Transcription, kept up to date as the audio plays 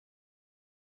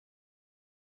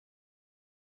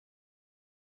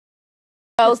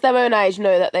Girls their own age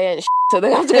know that they ain't so they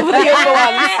have to go for the younger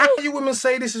ones. You women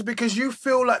say this is because you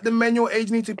feel like the men your age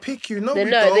need to pick you. No,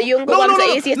 the younger ones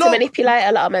are easier to manipulate.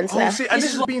 A lot of men say. See, and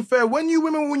this is being fair. When you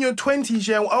women were in your 20s,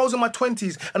 yeah, I was in my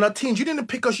 20s and our teens, you didn't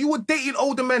pick us. You were dating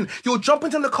older men. You were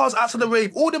jumping in the cars out to the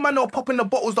rave. All the men that were popping the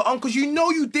bottles, the uncles, you know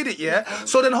you did it, yeah?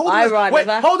 So then hold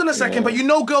on a second, but you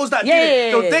know girls that did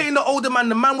it. You're dating the older man,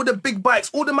 the man with the big bikes.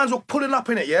 All the mans were pulling up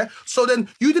in it, yeah? So then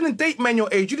you didn't date men your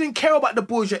age. You didn't care about the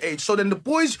boys your age. So then the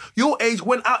boys your age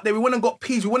went out there. We went and got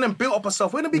peas. We went and built up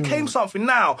ourselves. We went and became something.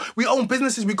 Now we own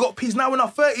businesses. We got peas. Now in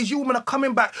our 30s, you women are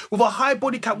coming back with a high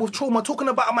body count, with trauma, talking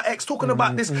about my ex, talking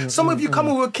about this. Some of you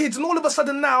coming with kids, and all of a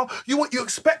sudden now you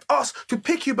expect us to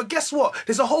pick you. But guess what?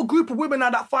 There's a whole group of women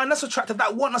now that find us attractive,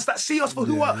 that want us, that see us for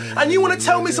who we are. And you want to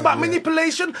tell me it's about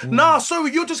manipulation? Nah,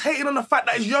 sorry, you're just hating on the fact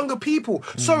that it's younger people.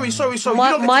 Sorry.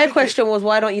 My question was,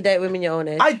 why don't you date women your own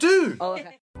age? I do. Oh,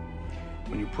 okay.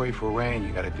 When you pray for rain,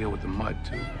 you got to deal with the mud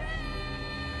too.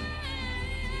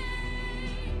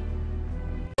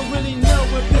 I don't really know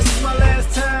if this is my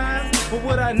last time, but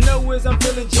what I know is I'm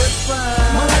feeling just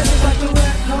fine. My life is like a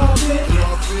red carpet,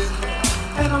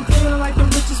 and I'm feeling like the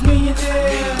richest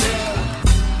millionaire.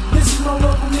 This is my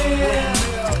local mayor,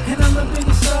 and I'm the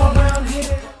biggest star around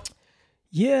here.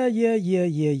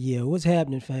 Yeah. What's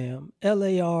happening, fam?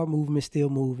 L.A.R. movement still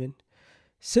moving.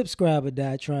 Subscribe or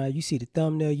die trying. You see the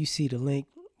thumbnail, you see the link.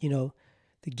 You know,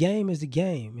 the game is the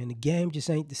game, and the game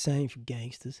just ain't the same for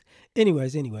gangsters.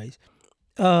 Anyways.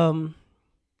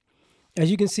 As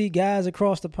you can see, guys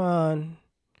across the pond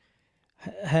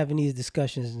having these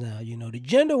discussions now. You know, the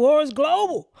gender war is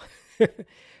global.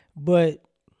 But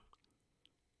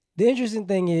the interesting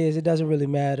thing is, it doesn't really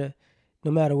matter. No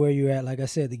matter where you're at, like I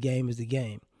said, the game is the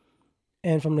game.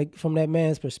 And from that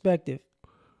man's perspective,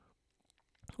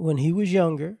 when he was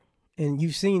younger, and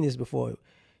you've seen this before,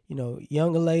 you know,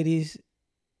 younger ladies,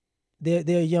 there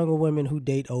are younger women who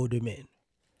date older men.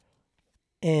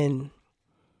 And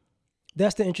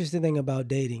that's the interesting thing about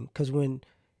dating, because when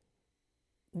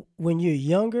you're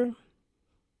younger,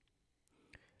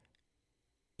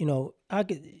 you know,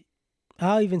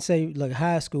 I'll even say like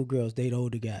high school girls date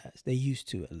older guys. They used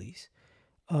to, at least.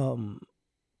 But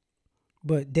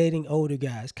dating older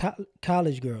guys,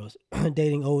 college girls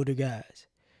dating older guys.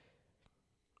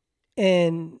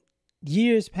 And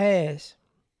years pass,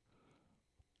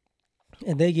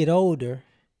 and they get older,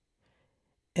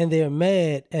 and they're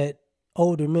mad at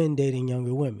older men dating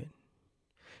younger women.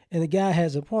 And the guy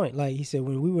has a point. Like he said,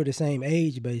 when we were the same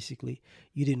age, basically,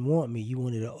 you didn't want me. You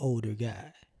wanted an older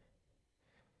guy.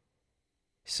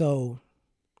 So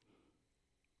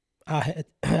I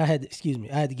had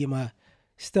to get my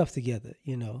stuff together,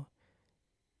 you know.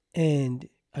 And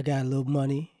I got a little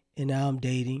money, and now I'm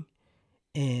dating,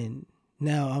 and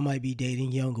now I might be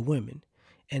dating younger women.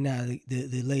 And now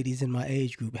the ladies in my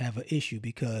age group have an issue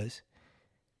because,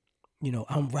 you know,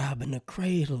 I'm robbing the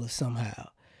cradle somehow.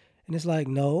 And it's like,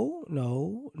 no.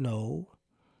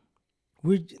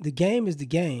 The game is the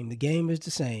game. The game is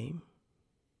the same.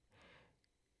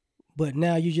 But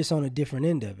now you're just on a different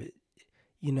end of it.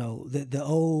 You know, the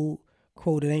old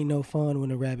quote, it ain't no fun when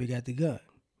the rabbit got the gun.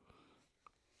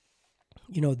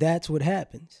 You know, that's what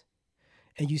happens.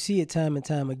 And you see it time and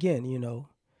time again, you know.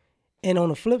 And on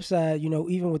the flip side, you know,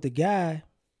 even with the guy,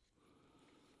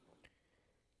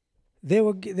 there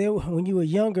were when you were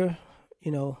younger,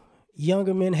 you know,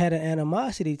 younger men had an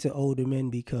animosity to older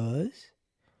men because,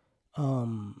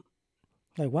 like,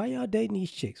 why y'all dating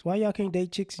these chicks? Why y'all can't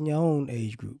date chicks in your own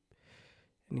age group?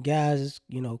 And the guys,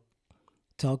 you know,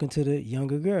 talking to the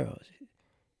younger girls,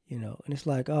 you know, and it's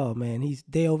like, oh man,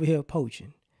 they over here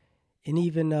poaching. And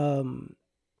even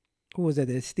who was that?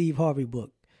 That Steve Harvey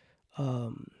book,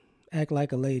 Act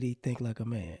Like a Lady, Think Like a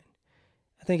Man.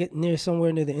 I think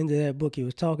somewhere near the end of that book, he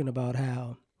was talking about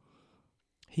how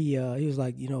he was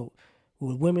like, you know,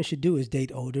 what women should do is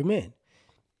date older men.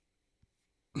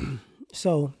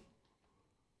 So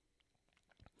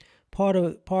part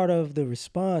of the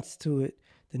response to it,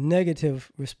 the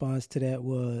negative response to that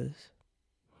was,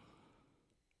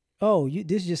 oh,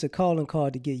 this is just a calling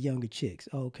card to get younger chicks.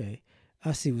 Okay,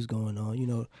 I see what's going on. You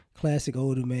know, classic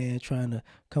older man trying to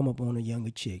come up on a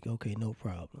younger chick. Okay, no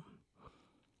problem.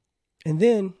 And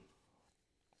then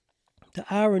the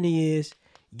irony is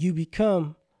you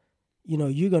become, you know,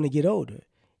 you're going to get older.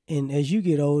 And as you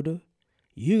get older,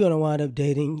 you're going to wind up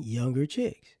dating younger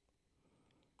chicks.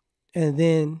 And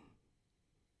then,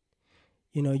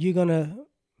 you know, you're going to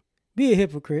be a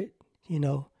hypocrite, you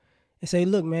know, and say,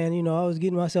 look, man, you know, I was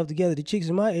getting myself together. The chicks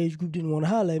in my age group didn't want to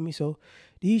holler at me. So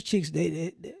these chicks,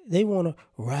 they want to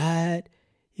ride,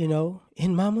 you know,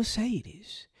 in my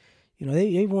Mercedes. You know,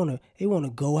 they want to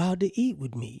go out to eat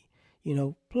with me. you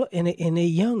know, and they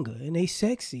younger and they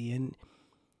sexy and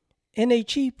they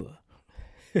cheaper.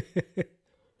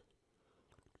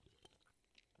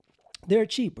 They're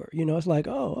cheaper, you know. It's like,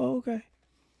 oh, okay,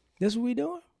 that's what we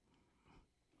doing.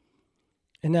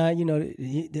 And now, you know,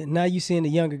 now you seeing the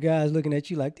younger guys looking at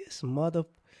you like, this mother,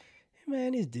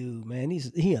 man, this dude, man,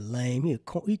 he a lame,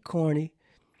 he corny,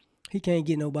 he can't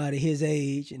get nobody his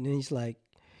age. And then he's like,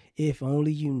 if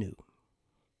only you knew.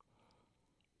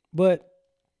 But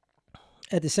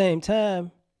at the same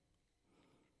time,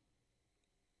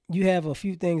 you have a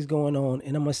few things going on,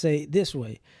 and I'm gonna say it this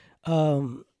way: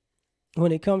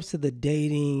 when it comes to the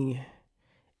dating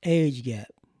age gap,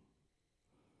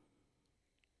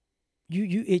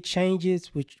 it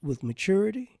changes with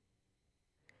maturity.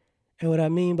 And what I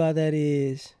mean by that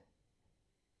is,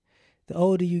 the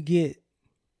older you get,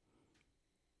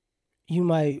 you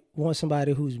might want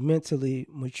somebody who's mentally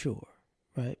mature,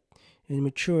 right? And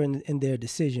mature in their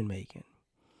decision making.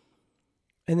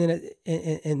 And then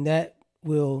and that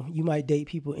will, you might date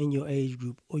people in your age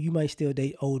group, or you might still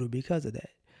date older because of that.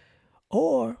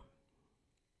 Or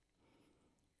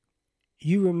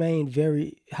you remain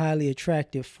very highly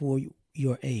attractive for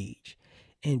your age.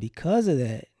 And because of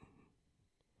that,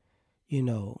 you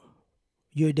know,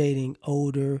 you're dating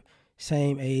older,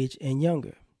 same age, and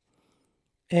younger.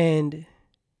 And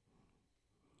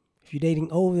if you're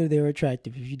dating older, they're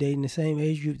attractive. If you're dating the same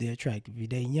age group, they're attractive. If you're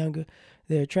dating younger,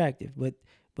 they're attractive. But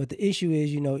the issue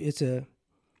is, you know, it's a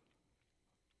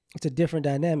different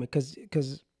dynamic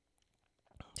because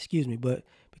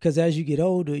as you get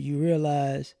older, you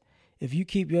realize if you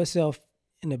keep yourself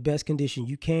in the best condition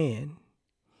you can,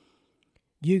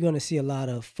 you're going to see a lot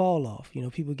of fall off. You know,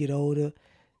 people get older,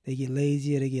 they get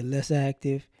lazier, they get less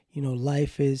active. You know,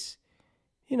 life is,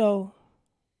 you know,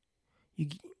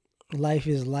 life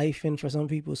is lifing for some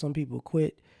people. Some people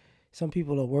quit. Some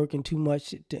people are working too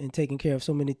much and taking care of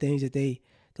so many things that the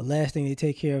last thing they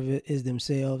take care of is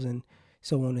themselves, and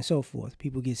so on and so forth.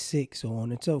 People get sick, so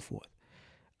on and so forth.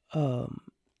 But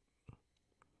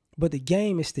the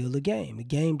game is still the game. The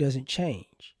game doesn't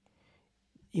change.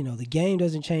 You know, the game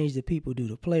doesn't change. The people do.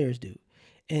 The players do.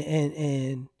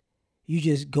 And you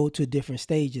just go to different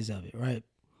stages of it, right?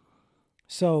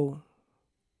 So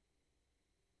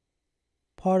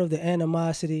part of the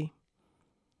animosity,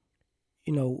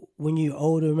 you know, when you're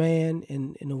older man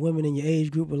and the women in your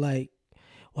age group are like,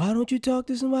 why don't you talk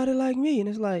to somebody like me? And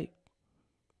it's like,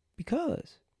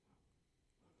 because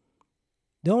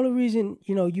the only reason,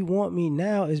 you know, you want me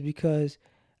now is because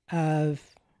I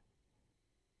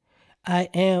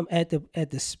am at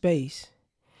the space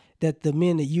that the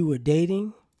men that you were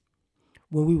dating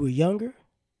when we were younger,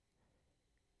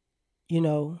 you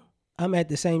know, I'm at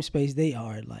the same space they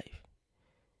are in life.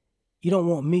 You don't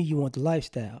want me, you want the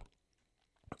lifestyle.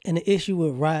 And the issue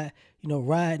with riding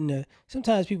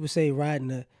sometimes people say riding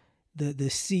the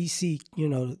CC, you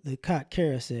know, the cock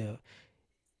carousel.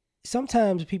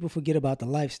 Sometimes people forget about the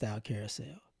lifestyle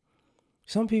carousel.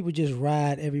 Some people just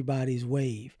ride everybody's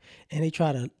wave, and they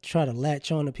try to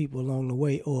latch on to people along the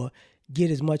way, or get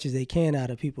as much as they can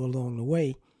out of people along the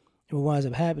way. And what winds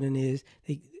up happening is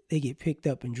they get picked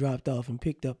up and dropped off, and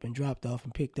picked up and dropped off,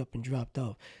 and picked up and dropped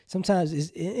off. Sometimes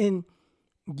it's in.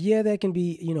 Yeah, that can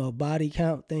be, you know, a body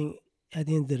count thing at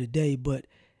the end of the day, but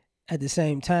at the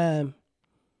same time,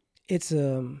 it's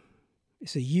a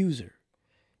user.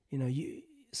 You know,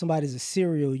 somebody's a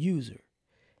serial user,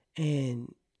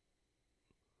 and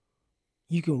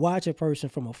you can watch a person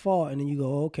from afar, and then you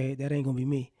go, okay, that ain't gonna be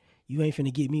me. You ain't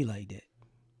finna get me like that.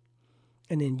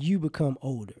 And then you become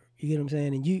older. You get what I'm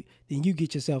saying? And then you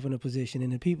get yourself in a position,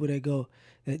 and the people that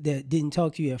didn't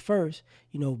talk to you at first,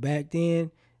 you know, back then,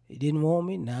 they didn't want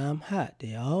me. Now I'm hot.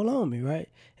 They all on me, right?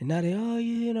 And now they, oh,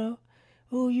 you know,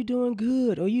 oh, you doing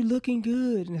good. Oh, you looking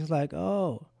good. And it's like,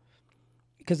 oh.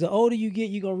 Because the older you get,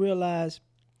 you're going to realize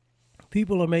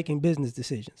people are making business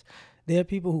decisions. There are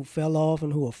people who fell off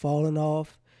and who are falling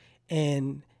off.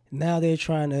 And now they're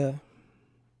trying to,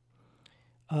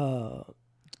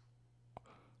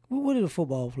 what do the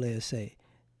football players say?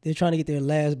 They're trying to get their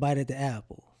last bite at the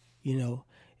apple, you know.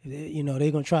 You know,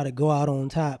 they're going to try to go out on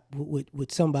top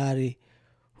with somebody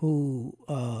who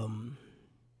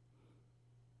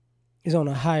is on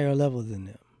a higher level than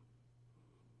them,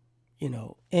 you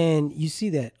know. And you see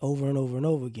that over and over and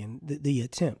over again, the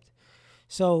attempt.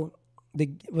 So,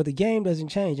 but the game doesn't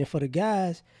change. And for the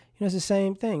guys, you know, it's the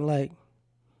same thing. Like,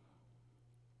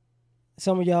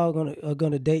 some of y'all are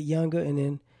gonna date younger, and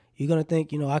then you're going to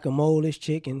think, you know, I can mold this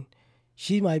chick, and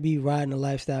she might be riding a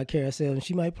lifestyle carousel, and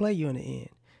she might play you in the end.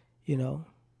 You know,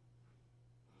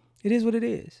 it is what it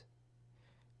is.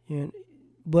 You know,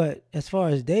 but as far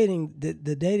as dating,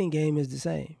 the dating game is the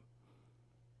same.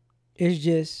 It's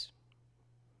just,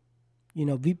 you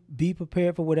know, be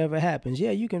prepared for whatever happens.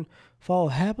 Yeah, you can fall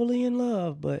happily in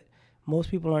love, but most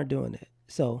people aren't doing that.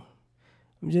 So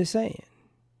I'm just saying.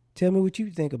 Tell me what you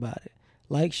think about it.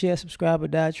 Like, share, subscribe, or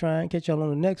die trying. Catch y'all on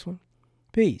the next one.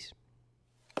 Peace.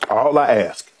 All I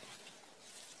ask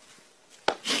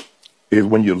is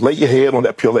when you lay your head on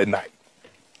that pill at night,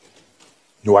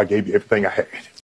 know I gave you everything I had.